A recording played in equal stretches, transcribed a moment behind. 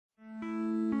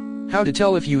How to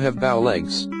tell if you have bow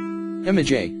legs.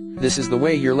 Image A. This is the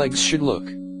way your legs should look.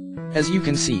 As you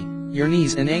can see, your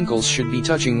knees and ankles should be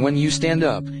touching when you stand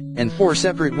up, and 4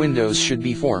 separate windows should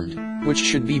be formed, which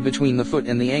should be between the foot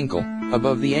and the ankle,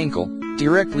 above the ankle,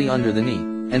 directly under the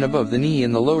knee, and above the knee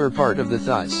in the lower part of the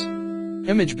thighs.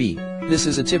 Image B. This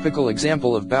is a typical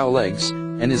example of bow legs,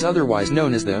 and is otherwise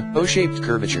known as the O-shaped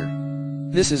curvature.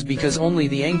 This is because only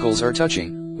the ankles are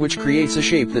touching, which creates a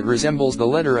shape that resembles the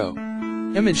letter O.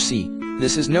 Image C.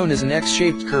 This is known as an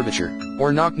X-shaped curvature,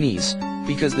 or knock knees,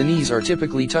 because the knees are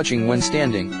typically touching when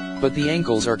standing, but the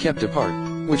ankles are kept apart,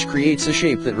 which creates a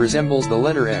shape that resembles the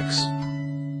letter X.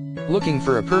 Looking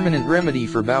for a permanent remedy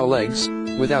for bow legs,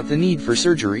 without the need for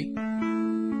surgery?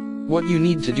 What you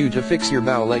need to do to fix your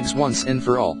bow legs once and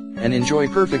for all, and enjoy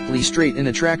perfectly straight and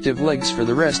attractive legs for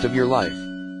the rest of your life.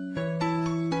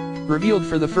 Revealed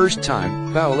for the first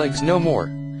time, bow legs no more,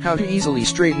 how to easily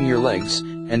straighten your legs,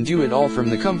 and do it all from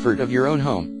the comfort of your own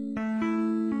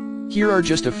home. Here are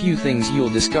just a few things you'll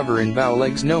discover in bow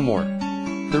legs no more.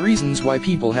 The reasons why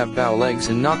people have bow legs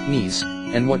and knock knees,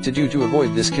 and what to do to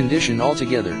avoid this condition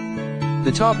altogether.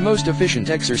 The top most efficient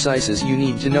exercises you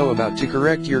need to know about to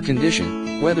correct your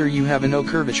condition, whether you have an O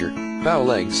curvature, bow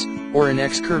legs, or an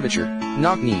X curvature,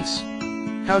 knock knees.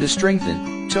 How to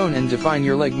strengthen, tone and define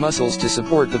your leg muscles to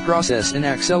support the process and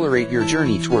accelerate your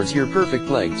journey towards your perfect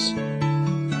legs.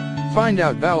 Find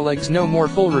out bow legs no more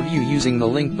full review using the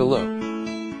link below.